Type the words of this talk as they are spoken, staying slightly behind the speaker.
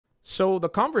So the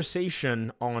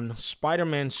conversation on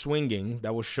Spider-Man swinging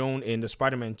that was shown in the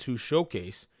Spider-Man 2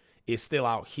 showcase is still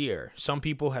out here. Some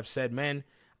people have said, man,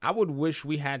 I would wish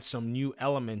we had some new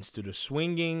elements to the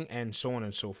swinging and so on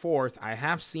and so forth. I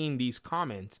have seen these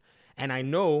comments, and I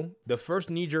know the first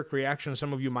knee-jerk reaction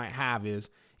some of you might have is,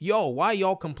 yo, why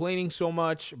y'all complaining so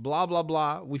much? Blah, blah,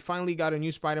 blah. We finally got a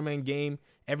new Spider-Man game.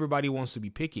 Everybody wants to be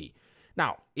picky.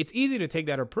 Now, it's easy to take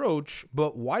that approach,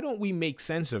 but why don't we make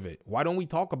sense of it? Why don't we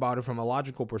talk about it from a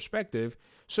logical perspective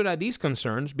so that these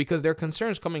concerns, because they're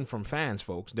concerns coming from fans,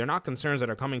 folks, they're not concerns that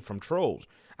are coming from trolls.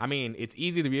 I mean, it's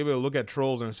easy to be able to look at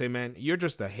trolls and say, man, you're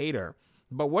just a hater.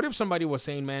 But what if somebody was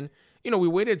saying, man, we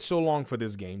waited so long for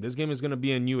this game. This game is going to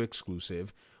be a new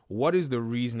exclusive. What is the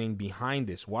reasoning behind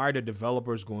this? Why are the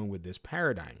developers going with this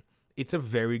paradigm? It's a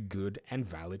very good and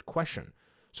valid question.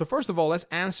 So first of all, let's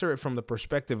answer it from the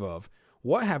perspective of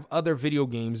what have other video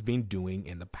games been doing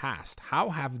in the past? How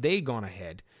have they gone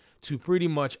ahead to pretty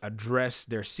much address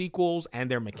their sequels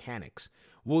and their mechanics?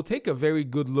 We'll take a very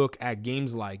good look at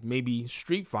games like maybe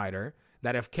Street Fighter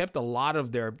that have kept a lot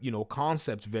of their,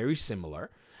 concepts very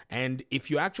similar. And if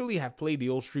you actually have played the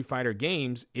old Street Fighter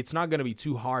games, it's not going to be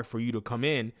too hard for you to come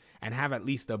in and have at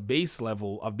least a base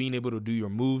level of being able to do your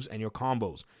moves and your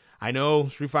combos. I know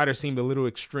Street Fighter seemed a little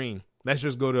extreme. Let's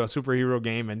just go to a superhero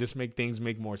game and just make things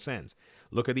make more sense.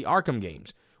 Look at the Arkham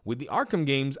games. With the Arkham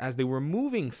games, as they were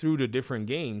moving through the different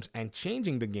games and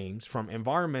changing the games from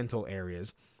environmental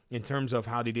areas in terms of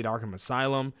how they did Arkham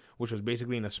Asylum, which was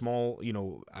basically in a small,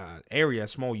 area,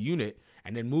 small unit,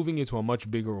 and then moving into a much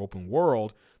bigger open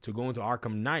world to go into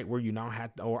Arkham Knight, where you now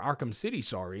had, or Arkham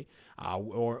City,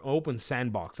 or open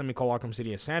sandbox. Let me call Arkham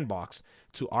City a sandbox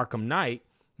to Arkham Knight.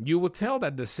 You will tell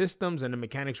that the systems and the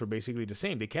mechanics were basically the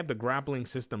same. They kept the grappling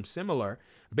system similar,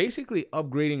 basically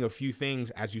upgrading a few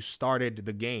things as you started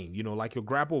the game. Like your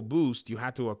grapple boost, you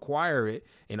had to acquire it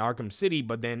in Arkham City,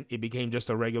 but then it became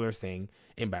just a regular thing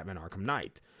in Batman Arkham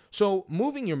Knight. So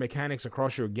moving your mechanics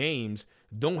across your games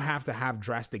don't have to have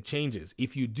drastic changes.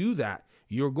 If you do that,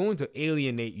 you're going to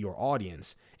alienate your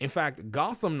audience. In fact,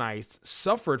 Gotham Knights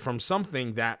suffered from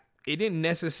something that it didn't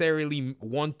necessarily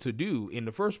want to do in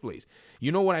the first place.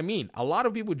 You know what I mean? A lot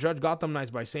of people judge Gotham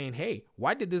Knights by saying, hey,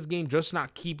 why did this game just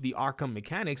not keep the Arkham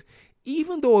mechanics?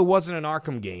 Even though it wasn't an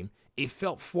Arkham game, it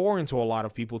felt foreign to a lot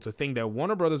of people to think that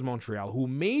Warner Brothers Montreal, who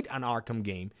made an Arkham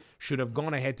game, should have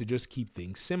gone ahead to just keep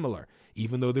things similar,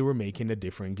 even though they were making a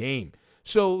different game.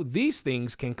 So these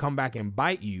things can come back and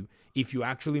bite you if you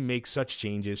actually make such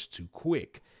changes too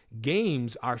quick.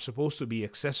 Games are supposed to be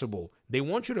accessible. They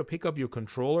want you to pick up your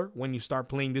controller when you start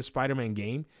playing this Spider-Man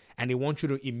game, and they want you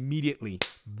to immediately,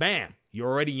 bam, you're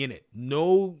already in it.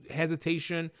 No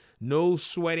hesitation, no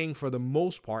sweating for the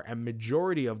most part, and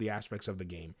majority of the aspects of the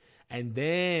game. And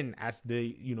then as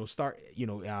they, start,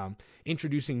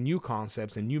 introducing new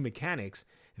concepts and new mechanics,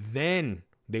 then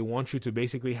they want you to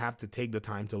basically have to take the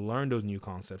time to learn those new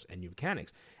concepts and new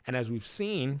mechanics. And as we've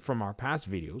seen from our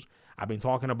past videos, I've been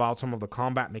talking about some of the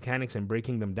combat mechanics and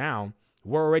breaking them down.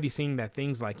 We're already seeing that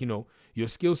things like, your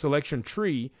skill selection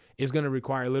tree is going to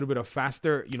require a little bit of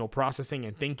faster, processing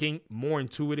and thinking, more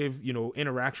intuitive,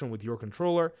 interaction with your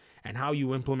controller and how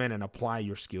you implement and apply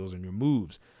your skills and your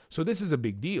moves. So this is a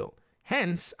big deal.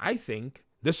 Hence, I think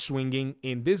the swinging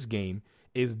in this game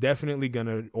is definitely going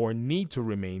to or need to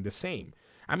remain the same.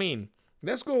 I mean,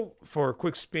 let's go for a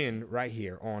quick spin right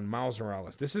here on Miles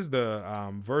Morales. This is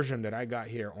the version that I got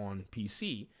here on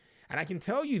PC. And I can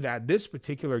tell you that this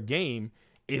particular game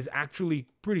is actually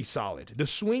pretty solid. The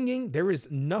swinging, there is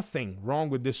nothing wrong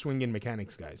with this swinging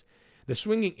mechanics, guys. The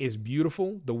swinging is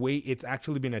beautiful, the way it's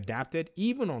actually been adapted,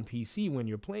 even on PC when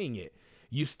you're playing it.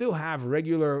 You still have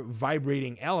regular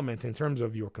vibrating elements in terms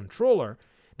of your controller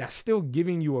that's still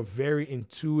giving you a very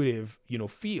intuitive,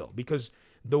 feel, because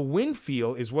the wind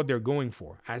feel is what they're going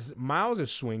for. As Miles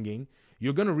is swinging,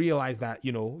 you're going to realize that,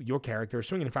 your character is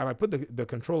swinging. In fact, if I put the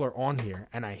controller on here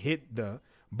and I hit the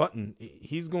button,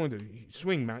 he's going to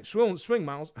swing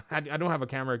Miles. I don't have a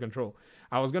camera control.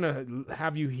 I was going to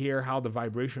have you hear how the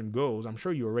vibration goes. I'm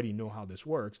sure you already know how this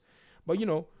works. But,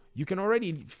 you can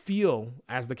already feel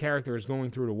as the character is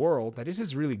going through the world that this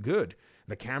is really good.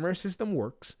 The camera system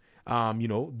works.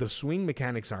 The swing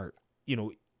mechanics are,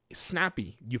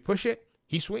 snappy. You push it,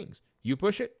 he swings. You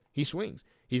push it, he swings.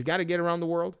 He's got to get around the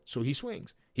world, so he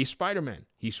swings. He's Spider-Man,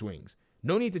 he swings.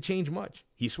 No need to change much,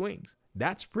 he swings.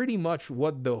 That's pretty much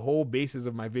what the whole basis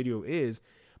of my video is,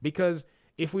 because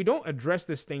if we don't address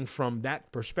this thing from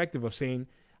that perspective of saying,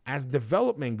 as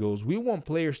development goes, we want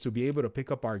players to be able to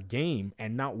pick up our game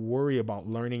and not worry about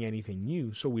learning anything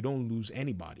new so we don't lose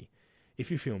anybody.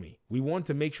 If you feel me, we want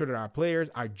to make sure that our players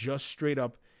are just straight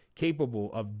up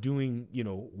capable of doing,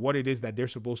 what it is that they're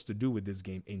supposed to do with this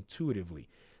game intuitively.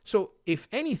 So if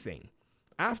anything,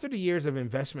 after the years of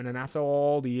investment and after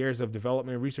all the years of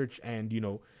development, research, and,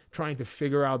 trying to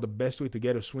figure out the best way to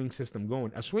get a swing system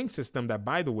going, a swing system that,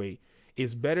 by the way,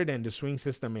 is better than the swing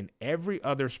system in every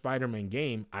other Spider-Man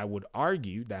game, I would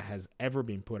argue, that has ever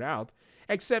been put out,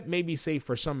 except maybe, say,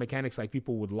 for some mechanics like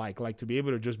people would like to be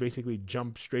able to just basically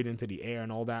jump straight into the air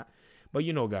and all that. But,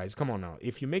 guys, come on now.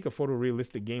 If you make a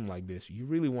photorealistic game like this, you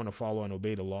really want to follow and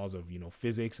obey the laws of,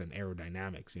 physics and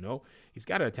aerodynamics, He's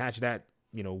got to attach that,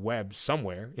 web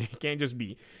somewhere. It can't just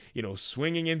be,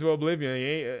 swinging into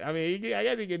oblivion. I mean, I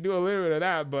guess you can do a little bit of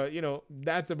that, but,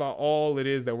 that's about all it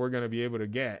is that we're going to be able to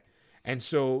get. And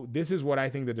so this is what I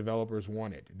think the developers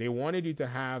wanted. They wanted you to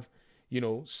have,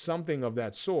 something of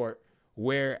that sort,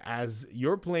 where as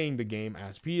you're playing the game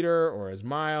as Peter or as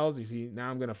Miles, you see, now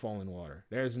I'm going to fall in water.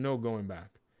 There's no going back.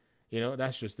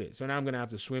 That's just it. So now I'm going to have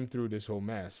to swim through this whole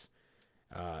mess.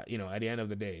 At the end of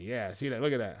the day. Yeah, see that?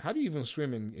 Look at that. How do you even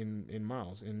swim in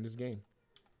Miles in this game?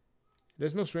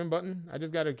 There's no swim button. I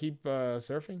just got to keep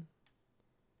surfing.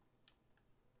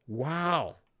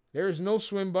 Wow. There is no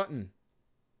swim button.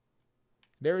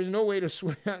 There is no way to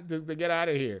swim to get out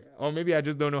of here. Or maybe I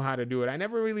just don't know how to do it. I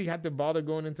never really had to bother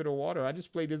going into the water. I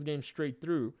just played this game straight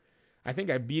through. I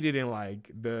think I beat it in like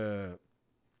the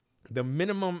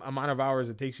minimum amount of hours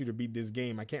it takes you to beat this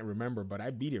game. I can't remember, but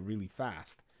I beat it really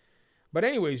fast. But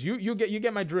anyways, you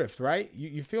get my drift, right?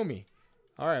 You feel me?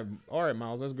 All right,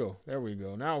 Miles, let's go. There we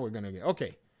go. Now we're gonna get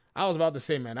okay. I was about to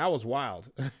say, man, that was wild.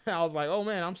 I was like, oh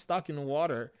man, I'm stuck in the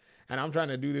water and I'm trying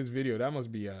to do this video. That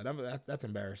must be that's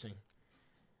embarrassing.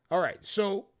 All right,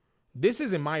 so this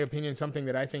is, in my opinion, something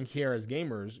that I think here as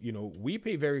gamers, we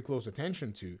pay very close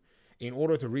attention to in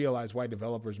order to realize why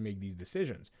developers make these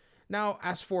decisions. Now,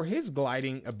 as for his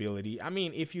gliding ability, I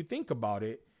mean, if you think about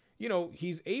it,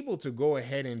 he's able to go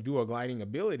ahead and do a gliding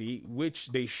ability, which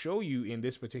they show you in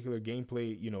this particular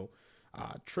gameplay,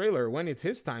 trailer when it's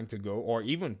his time to go, or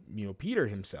even, Peter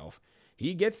himself.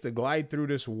 He gets to glide through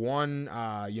this one,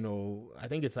 I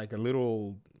think it's like a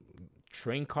little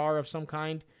train car of some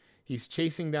kind. He's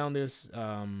chasing down this, these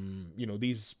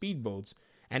speedboats,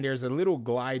 and there's a little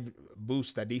glide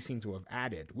boost that they seem to have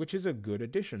added, which is a good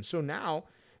addition. So now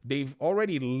they've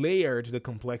already layered the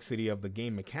complexity of the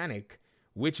game mechanic,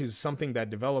 which is something that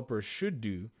developers should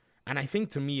do. And I think,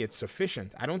 to me, it's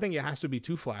sufficient. I don't think it has to be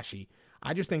too flashy.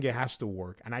 I just think it has to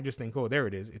work. And I just think, oh, there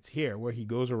it is. It's here where he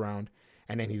goes around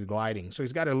and then he's gliding. So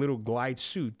he's got a little glide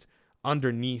suit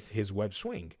underneath his web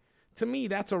swing. To me,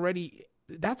 that's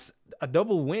a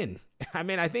double win. I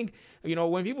mean, I think,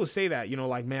 when people say that,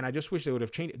 like, man, I just wish they would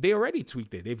have changed it. They already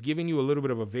tweaked it. They've given you a little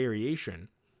bit of a variation.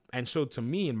 And so to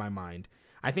me, in my mind,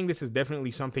 I think this is definitely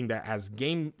something that as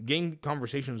game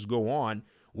conversations go on,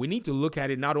 we need to look at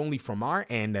it not only from our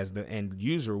end as the end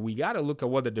user, we got to look at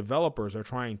what the developers are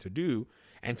trying to do.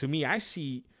 And to me, I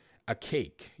see a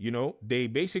cake, they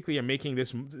basically are making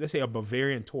this, let's say, a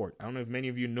Bavarian torte. I don't know if many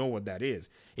of you know what that is.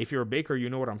 If you're a baker, you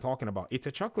know what I'm talking about. It's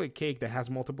a chocolate cake that has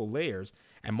multiple layers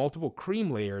and multiple cream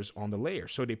layers on the layer.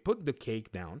 So they put the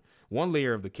cake down, one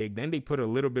layer of the cake, then they put a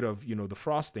little bit of, the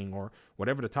frosting or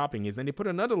whatever the topping is. Then they put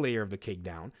another layer of the cake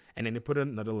down, and then they put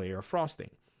another layer of frosting.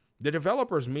 The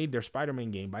developers made their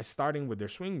Spider-Man game by starting with their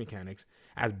swing mechanics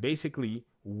as basically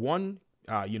one,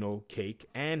 cake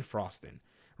and frosting,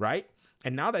 right?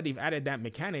 And now that they've added that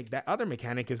mechanic, that other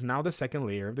mechanic is now the second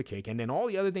layer of the cake. And then all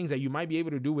the other things that you might be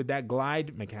able to do with that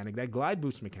glide mechanic, that glide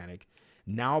boost mechanic,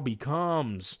 now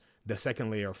becomes the second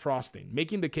layer of frosting,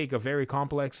 making the cake a very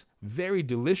complex, very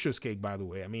delicious cake, by the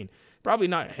way. I mean, probably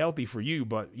not healthy for you,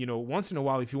 but, once in a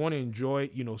while, if you want to enjoy,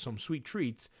 some sweet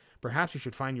treats, perhaps you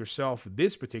should find yourself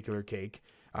this particular cake,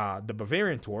 the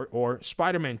Bavarian torte or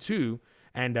Spider-Man 2,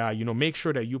 and, make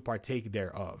sure that you partake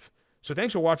thereof. So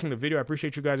thanks for watching the video. I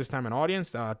appreciate you guys' time and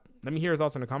audience. Let me hear your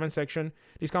thoughts in the comment section.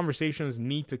 These conversations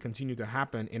need to continue to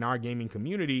happen in our gaming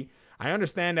community. I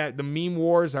understand that the meme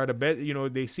wars are the best,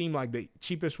 they seem like the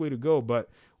cheapest way to go,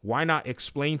 but why not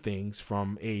explain things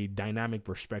from a dynamic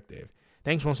perspective?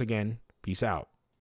 Thanks once again. Peace out.